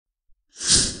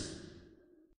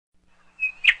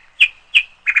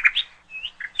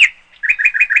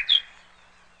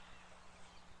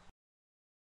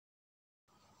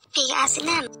Pi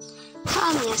asina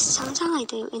kami sang-sang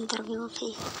itu interview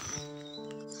Pi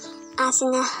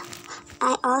asina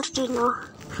I already know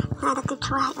nada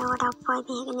try what up boy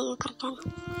ini kerjaan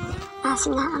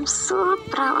asina I'm so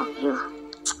proud of you.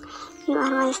 You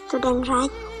are my student,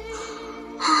 right?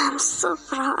 I'm so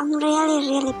proud. I'm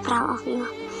really proud of you.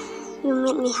 You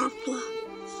made me happy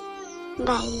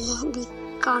by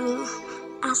becoming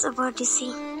as a body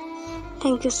see.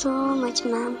 Thank you so much,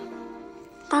 ma'am.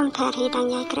 Tom Perry đang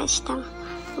nhai crash tâm.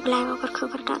 Ublai vào cuộc khởi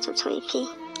động cho chơi phi.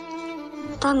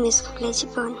 Tom miss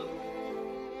collegible.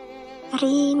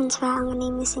 Ri mencoba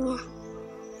angin misinya.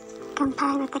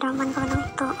 Kampai betadaman kau nang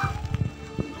to.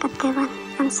 Kateban,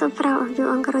 I'm so proud of you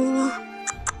angkronya.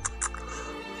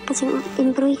 Kacang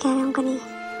improve kaya ang kani.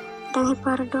 Dang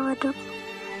hipar do baduk.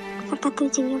 Perkatu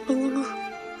jing yobein nga.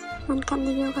 Man kan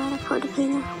di yoga ra fo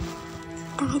dipina.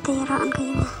 Dang hitay raan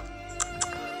kaya nga.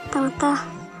 Tauta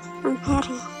ang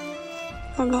peri.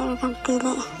 Lele kang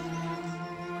tile.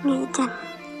 Ngijan.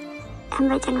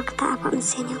 Ambay jangan kata apa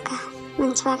mesin yang ka.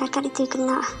 Mencoba kakak itu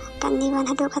kena. Kan di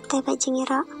mana do kata bajing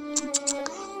ira.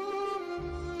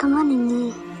 Kamu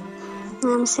ini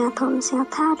ngam sia thom sia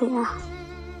tha rồi à.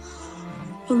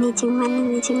 Ini cuma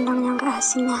ini dong yang gak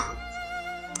asingnya.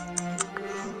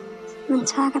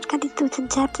 Mencoba kakak itu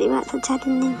terjadi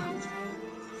nih.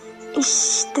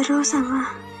 Ish terus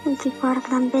sama itu por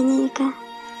kampanye ika.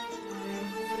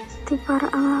 Itu por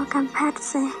awal kampat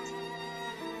se.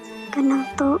 Kenang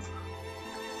tu.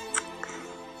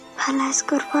 Palai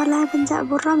skor palai penjak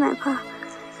buram apa.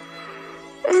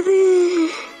 Aduh.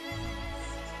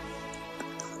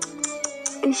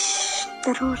 Ish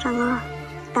terus sama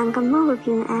tangkap mau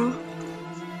begini ay.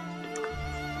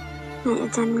 Nggak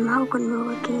jangan mau kon mau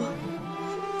begini.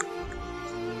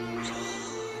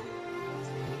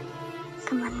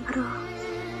 Kaman bro,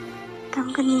 kamu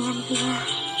kenian dia.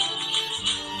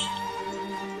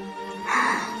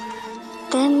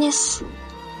 Demis,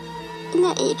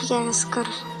 ina iika skor.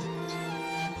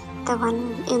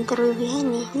 Tawan interview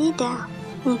ini dah.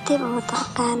 Nanti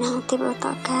otak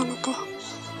kan teh.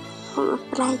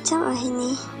 Apply job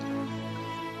ini.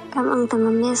 Kamu ang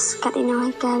tamamis kat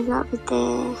ina ka gak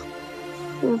bite.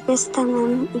 Best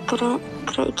tamam ikre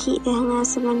ki nga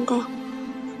semante.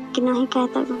 Kinahi ka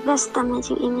ta best tam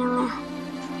jing inya.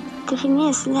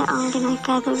 Tifinis le ang kinahi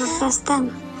ka ta best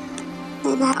tam.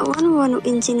 Nila one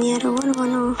engineer, one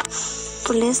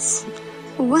police,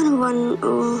 one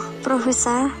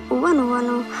professor, one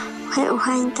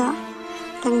hai ta.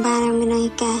 Lang barang kinahi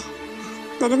ka.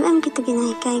 Dalam am kita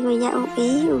kinahi ka go ya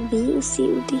ubi usi.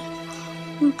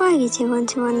 Empat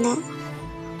cuman le.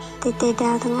 Tete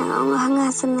dah tengah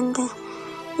orang semante.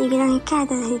 Ikan ikan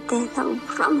dah hite tak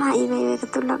ramai ibein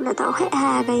ketulap dah tak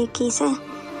hea gaya kisah.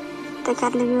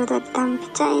 Dekat lebih utara dam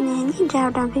pecah ini dah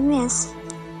dam pimis.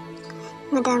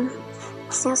 Madam,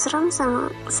 siang seram sangat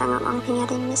orang pinggir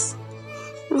remis.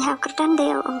 Nihap kerdan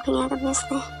dia orang pinggir remis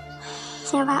ni.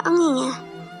 Siapa orangnya?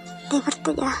 Dia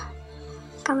bertanya.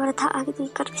 Kamu tahu aku tu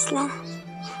kerjaslah.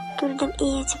 Turdam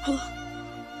iya cepi.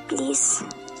 Please.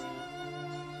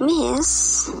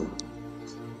 Miss,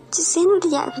 sen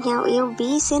udah punya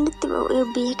yobi, sen tiba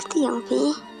yobi keti yang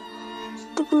pi,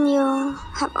 tapi yo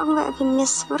hab angga pi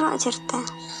miss berak cerita.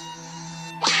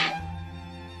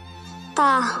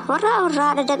 Ta, ora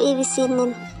ada ABC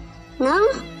nim, nang?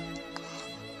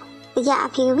 Ya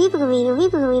pi yobi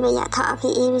banyak ta pi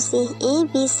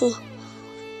ABC.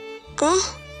 Teh,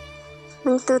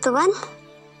 mentutuan?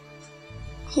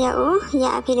 Ya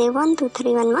pi day 1 2 3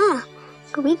 1 mah.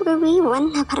 Kubi one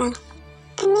haparang.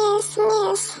 Miss.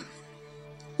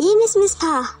 Ye miss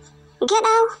pa. Get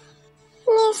out.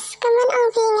 Miss, kaman ang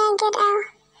pinga get out.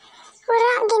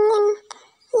 Ura ginin.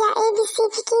 Ya ABC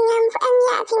piki ngam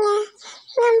ya pinga.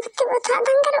 Ngam betul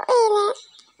tangkar ele.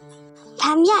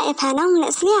 Pam ya panong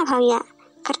let slia pam ya.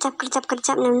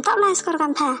 Kerjap nam tok lai skor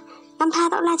kampa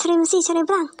tok lai cari mesi cari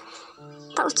blang.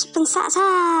 Tok pensak sa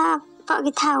pak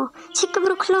gitau. Cik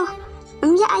kebruklo.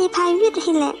 Ya ay pai wit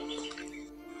hile.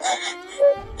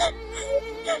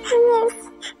 Miss,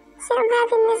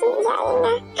 siapa miss ya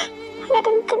ina? Ada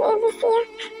mungkin ABC ya?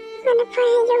 Mana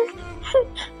payung?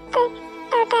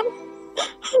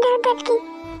 Daudat ki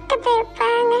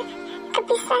kepepang,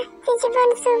 kepisa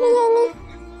dijual subi ini.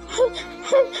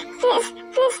 Please.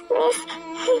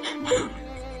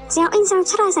 Siapa insang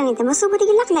cerai sang itu masuk beri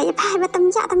gelak lah ya pah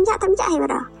betam ja hai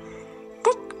bro.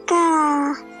 Tekka,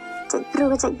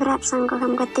 cek berat sang kau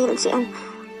kamu ketil sian.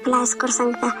 Plus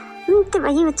kurang kita, tiba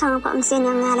hiu cang apa mesin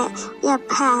yang ngale, ya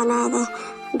pana deh,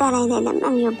 dalai dalam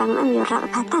ambil rak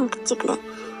patang kecil deh.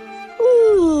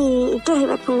 Itu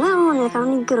hebat pengau nih kau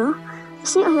nih guru,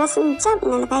 si orang senjat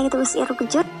nih kayak gitu si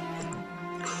kejut.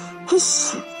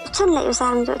 Hish, chun lại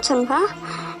usang jo chun ba.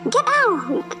 Get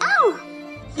out. Out.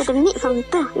 Ada mi pam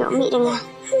tu, yo mi dengar.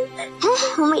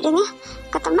 Mi dengar.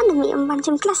 Kata mana mi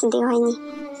bancam kelas dia ini.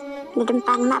 Di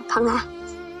depan mak panga.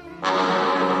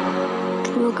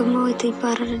 Kamu itu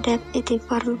dep itu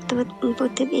betul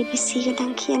betul ABC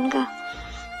kadang kian ka.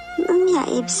 Ya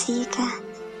ABC ka.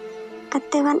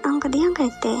 Katawan ang kadiang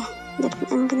kate. Jadi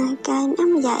ang kena kain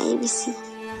ya ABC.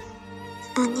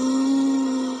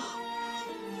 Ani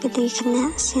jadi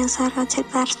kena siang sarah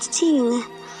cepat cium.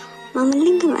 Mama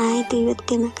lingkam ai tu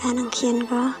betul makanan kian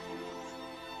ka.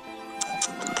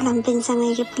 Kalam pensang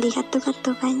lagi beli katu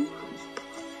kan.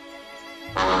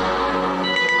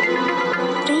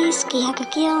 Rizki hak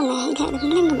kiau ne ida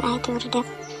lingkam ai tu redap.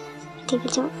 Tiba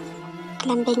jo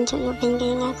kalam benjo yo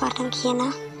bengenga korang kiana.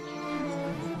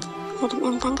 Jadi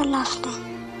mentang ke love deh.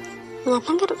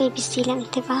 Mengatang ke ABC lem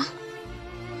tiba.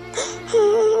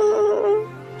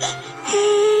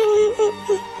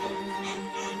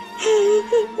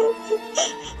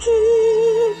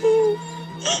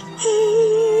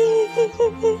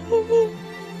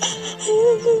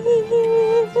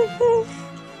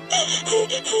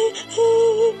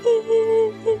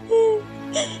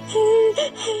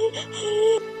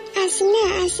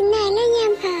 Asina la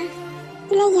nyampa.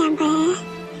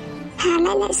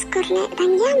 Hala la skor la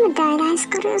tanjam dara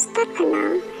skor ustad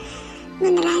panang.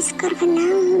 Menla skor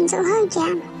panang jo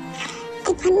jam.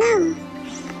 Ti panang.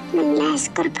 Menla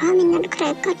skor pa minat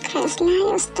krekot kres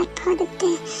la ustad pa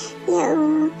dete.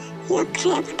 Yo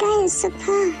krep da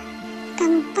supa.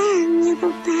 Kampang yo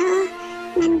papa.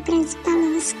 Man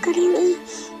principal skor ini.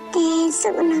 Te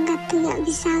subunang katu yo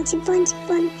bisa jipon.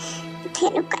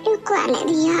 Luka lek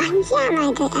dia anja mai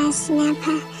de asna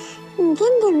pa.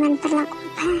 Mungkin dia man perlaku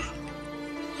pa.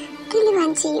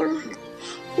 Tiliwan cium.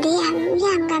 Dia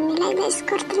yang kami lek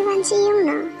skor tiliwan cium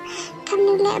no.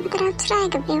 Kami lek beterap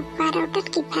cerai ke para udat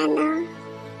kipano.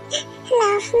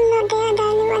 Love no dia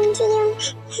tiliwan cium.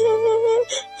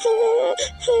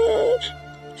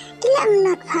 Tidak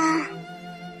menot pa.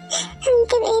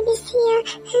 Untuk ABC ya.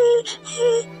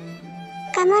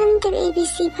 Kamar untuk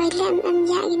ABC film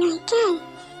ya ini kai.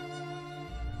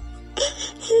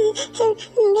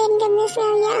 Dan kami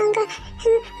saya angka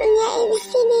ya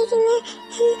ABC ni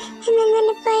kena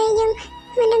mana payung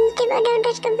mana mungkin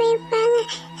ada kebebang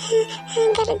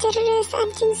angkat terus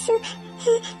anjingsu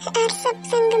arsap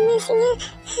sang kamisnya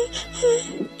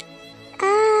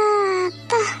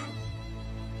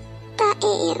tak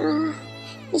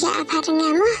ya apa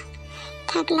dengan mah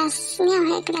tak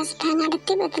kelasnya kelas tengah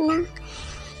detik betul.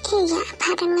 Iya,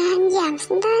 padangan jam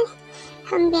sendai.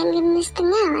 Hampir gemis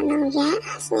tengah wanang ya,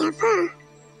 siapa?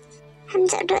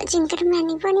 Hamzat dok jingkir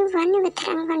mani bani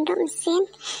beterang kondok mesin.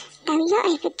 Dan yo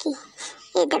pergi.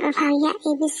 Ida berfaham ya,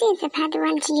 ABC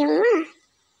sepaduan cium mah.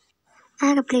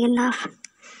 Aku beli love.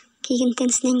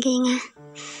 Kigentin seneng genga.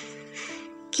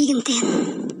 Kigentin.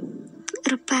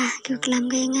 Rupa ki kelam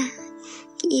genga.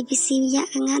 Ki ABC ya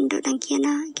kangan dok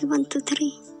tangkiana ki 1 2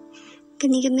 3.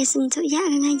 Kini gemis untuk ya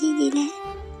ngaji jile.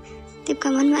 Tip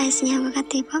kaman wa esnya wa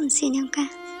kate pom sin yang ka.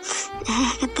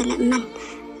 Kata leman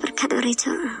berkat orejo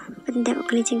benda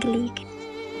kali jenggelik.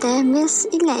 Te mis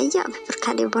ila ya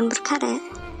berkat de bon berkat de.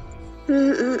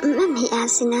 Hi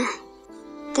asina.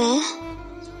 Te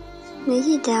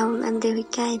ni daw am de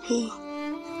wikai pe.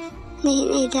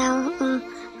 Ni daw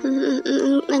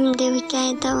am de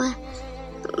wikai daw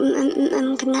am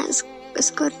kena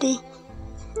skor de.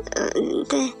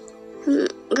 Te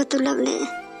gotulab le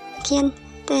kian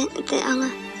te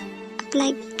anga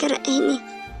apply kera ini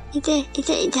ite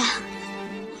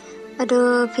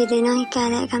aduh pilih nang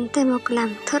kare kan te mau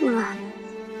kelam thot ma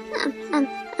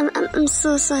I'm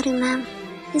so sorry ma'am.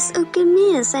 It's okay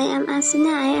miss, I am Asina,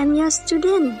 I am your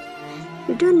student.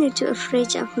 You don't need to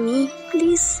afraid of me,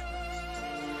 please.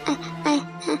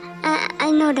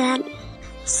 I know that.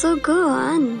 So go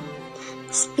on.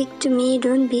 Speak to me,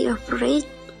 don't be afraid.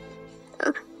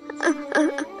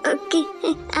 Okay,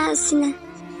 Asina.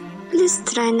 Please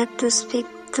try not to speak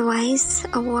twice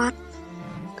a word.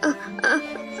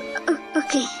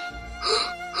 Okay.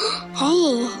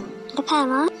 Hey, lepas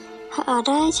mah,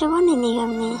 ada cakap ni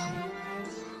kami.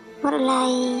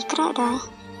 Berlai kerak dah.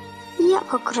 Iya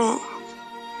pokok.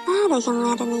 Ada yang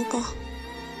ada ni teh.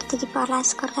 Ketika pala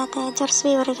skor kata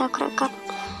George mereka kerak.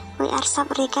 Wei arsap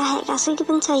mereka hai kasih di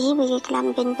pencari bagi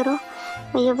kelam ben bro.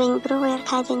 Yobein bro,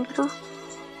 kai ben bro.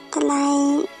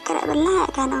 Telai kerak belak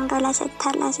kan orang dola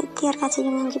setir kasih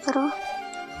yang bro.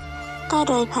 Tai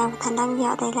doi pam tandang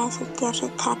ya dola setir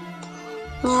setat.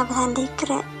 Nya bahan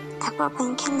dikret apa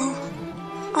pengkena.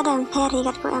 Padam peri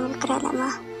kat ko am kret lama.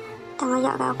 Tango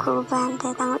ya ka ko ban te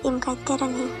tango im kai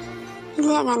teran hi.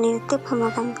 Ile ga ni tip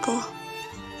pama kam te.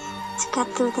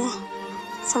 cekatu teh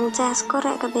sang jas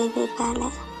korek ke bebe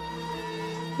balik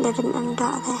dan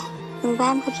amdak teh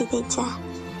mbam pergi teja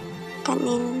kan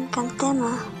in kan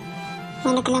tema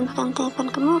mana kelam kan tepan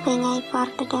kamu pengai par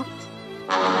dedap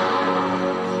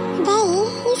đây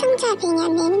đi sang cha thì nhà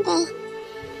đến đây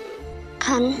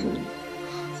kan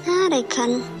ada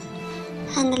kan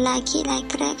anda laki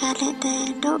krek kale te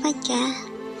do baca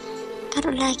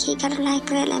kalau laki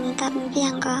krek lam tab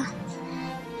biang ko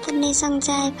tani sang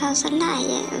jai pau salai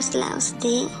ya uslau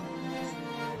sti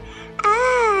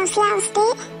Selausde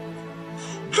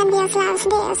Handia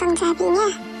selausde sang cha thì nha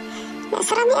nak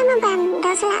serami ama bam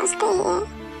do selausde ya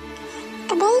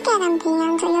kedai kan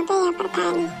tinggal saya be ya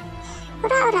pertani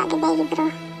ora di bayi bro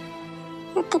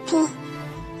tapi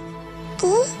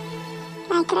ki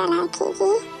kira laki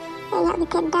ki ayak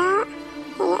dikeda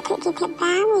ayak kita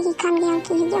bam di kam yang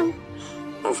ki jom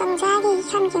sang jadi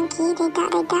kam yang ki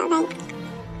dedak baik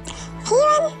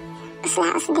kiwan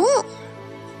selausde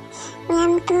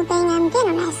ngam tu be ngam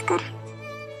dia na skor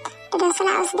tada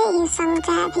selausde sang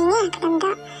jadi nya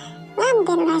kanda ngam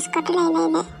dia na skor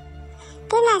lele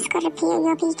dia skor pi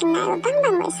yo pi kena bang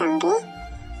sang ki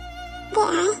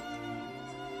dia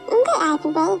ai thì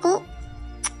đấy đấy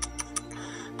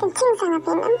cái chim sang là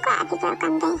pin ấm quạ thì vào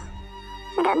cầm đây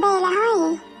một độ bê là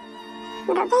hơi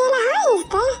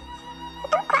thế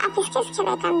ấm quạ thì cái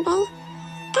lại cầm đây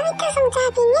cái này sang cha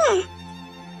thì nha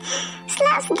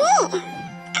slots đi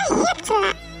ai hiếp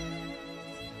là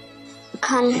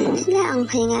kan le ang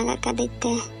phenga ga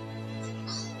kadite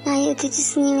na yu ti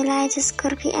sini wilai ti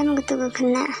skor ki am gutu go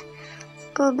kena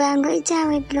ko bang roi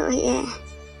jawe blo e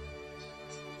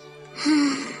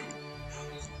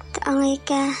Ang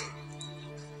ika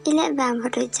ile bam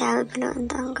pada jauh belum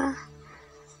tangga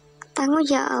tangu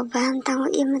jauh bam tangu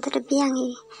ima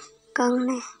terbiangi kong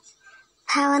ne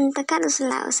pawan tekan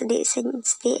usulau sedih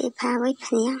sedih pawai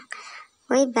peniang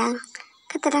wai bang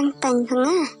keterang tanya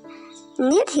penga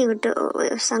niat hiudo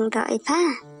usang do ipa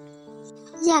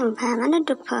yang pa mana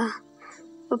dupa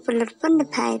upulut pun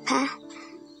depai pa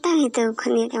tang itu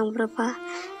keniat yang berupa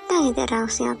tang itu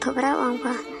rausnya tu berawang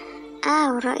pa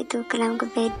Aura itu kelam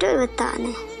kebedo betak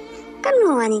ne. Kan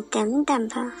mau wanita mendam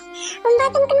pa.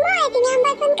 Membatun kedua hatinya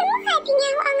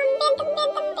angan benteng.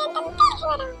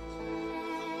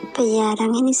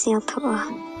 Peyarang ini siap tua.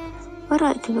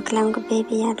 Aura itu kelam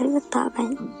kebedo betak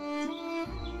ban.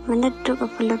 Meneduk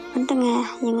kepelut pentengah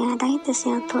yang ada itu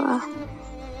siap tua.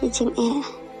 Ijing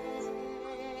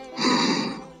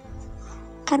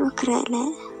Kan ukrek le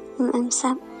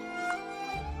memsap.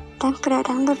 Tang kera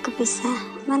dang dot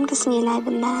kepisah man kesengilai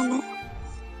belale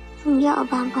ya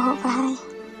obam bahok bahai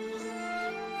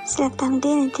setam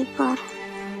dia nanti por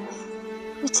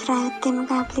ucra tem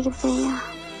gapli ke beya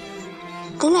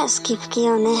tela skip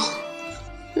kione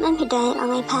man hidai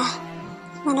angai pa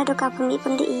mana do kapami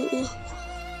pandi ii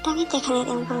tangi tekhanet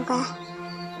yang purka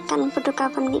kan putu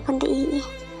kapami pandi ii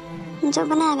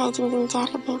mencoba naga jing jar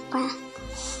ke bepa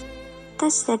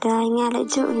tas dadai ngale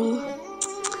ju ni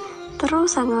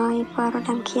terus angai para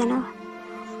dan kiano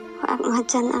ak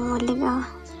majan angoliga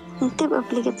ntip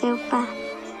aplik pepa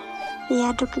ya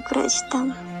duk kura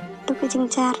sistem duk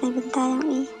jingjar ni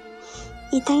bentayang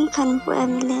i tangi kan bu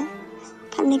amle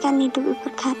kan ni duk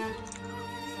berkat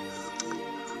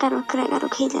karo kra karo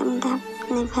khila mendap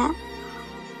ni ba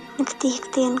nakti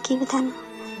ki betan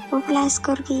uplas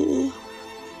kor ki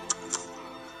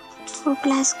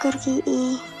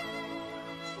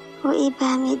o iba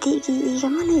medi ki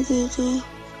kamana ki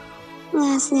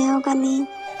ngas neo kani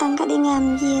tangka di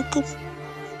ngam ye tip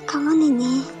kamana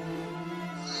ni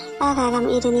aga gam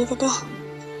ideni teh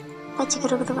baca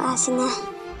keru asina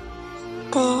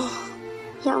teh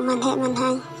ya man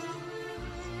hai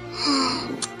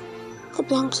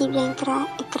tebiang ki biang kra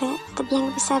tebiang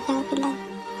bisa biang pilan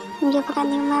njo pakan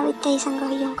ni ma witai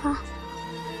sanggo yong ko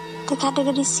tekade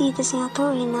gadi si te sing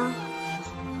ato ina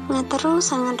nga terus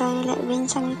sangat doy lek ben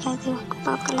sang ikati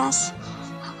ko kelas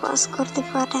apa skor te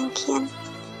padang kian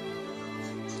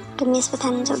kemis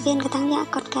petan joben ketang ya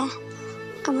akot ka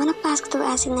kemana pas ketu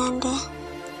asinan deh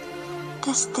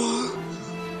tas teh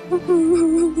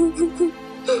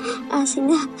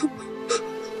asina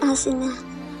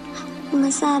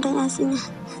masa ada asina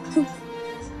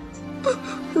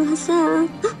masa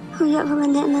huyak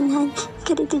pemandai manhan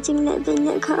kadi tu jing lek ben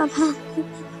lek ko apa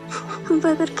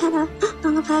bakar kara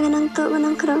mengapa kenang tu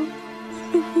menang kerong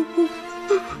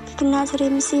kena cari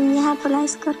mesinnya apa lah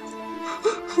skor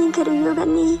yang kedua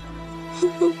kan ni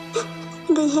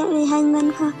Dehan man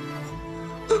ka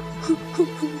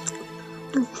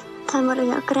tamar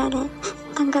ya kerana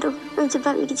tangkar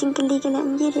jebak ikicing keli kena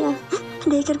menjadi ya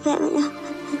dia kerpek ya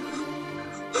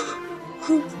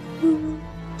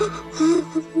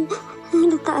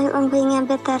Tayo ang nga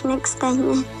better next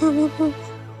time.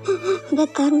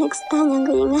 Better next time yang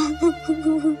gue nga.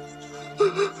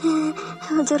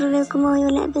 Jurule ko mo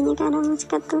yung lebe niya ka naman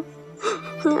sikat to.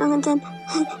 Nga dyan,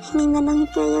 hindi man lang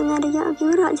ikayo nga rin yung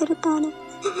aguro jarita na.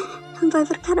 Bay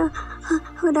berkado,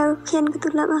 udah kian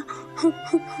ketulap ah.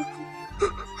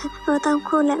 Tahu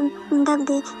ko lek mendap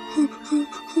di.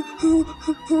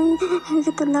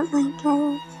 Ketulap lah ikayo.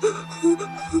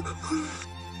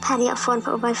 Hari phone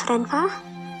pak boyfriend pa?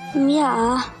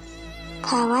 Ya,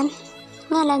 kawan.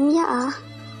 Ngalam ya.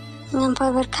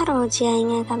 Ngampai berkado jaya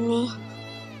nga kami.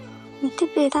 Nanti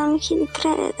kita mikir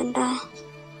kredit anda.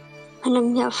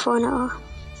 Manam ya phone oh.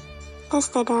 Tes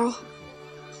tedai.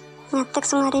 Ngatek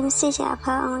sungari message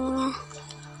apa angnya.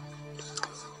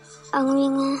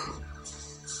 Angnya.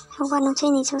 Wan chơi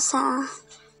ni susah.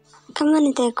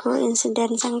 Kaman teko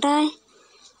insiden sang dai.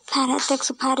 Para tek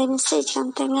supare message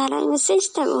kam tengara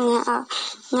message tak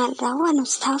nga lawan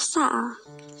tahu sa.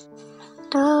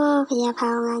 Do punya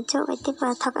kau ngaco itu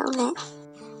bertak oleh.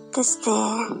 Tes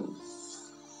teh.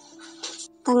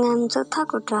 Tangam jo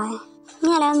tak udai.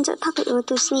 Ngalam jo tak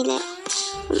utus ni le.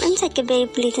 Ansai ke bayi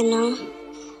beli tenang.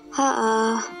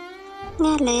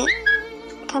 Ngale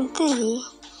kam teh.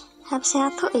 Hab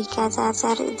saya tu ika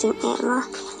jar jing ema.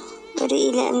 Beri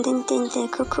ile amden tente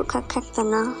kuku kakak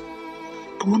tenang.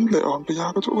 Kaman le on pe ya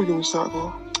ka jo yung sa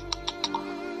ko.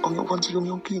 Ang wan si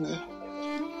yung kine.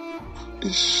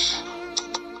 Ish.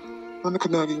 Mana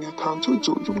kena gi nga thang chu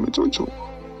yung le chu.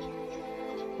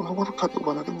 Ang war kat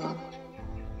ba na dengan.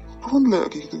 Kaman le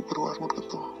gi tu perwar mot ka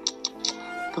to.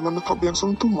 Kaman na thop yang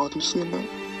song tu ma tu sen le.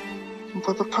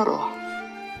 Empat perkara.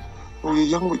 Oh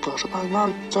yang wi ka sa pa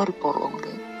ngar jar por ong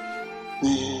le.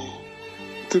 Ni,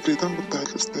 itu berita betul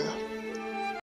ke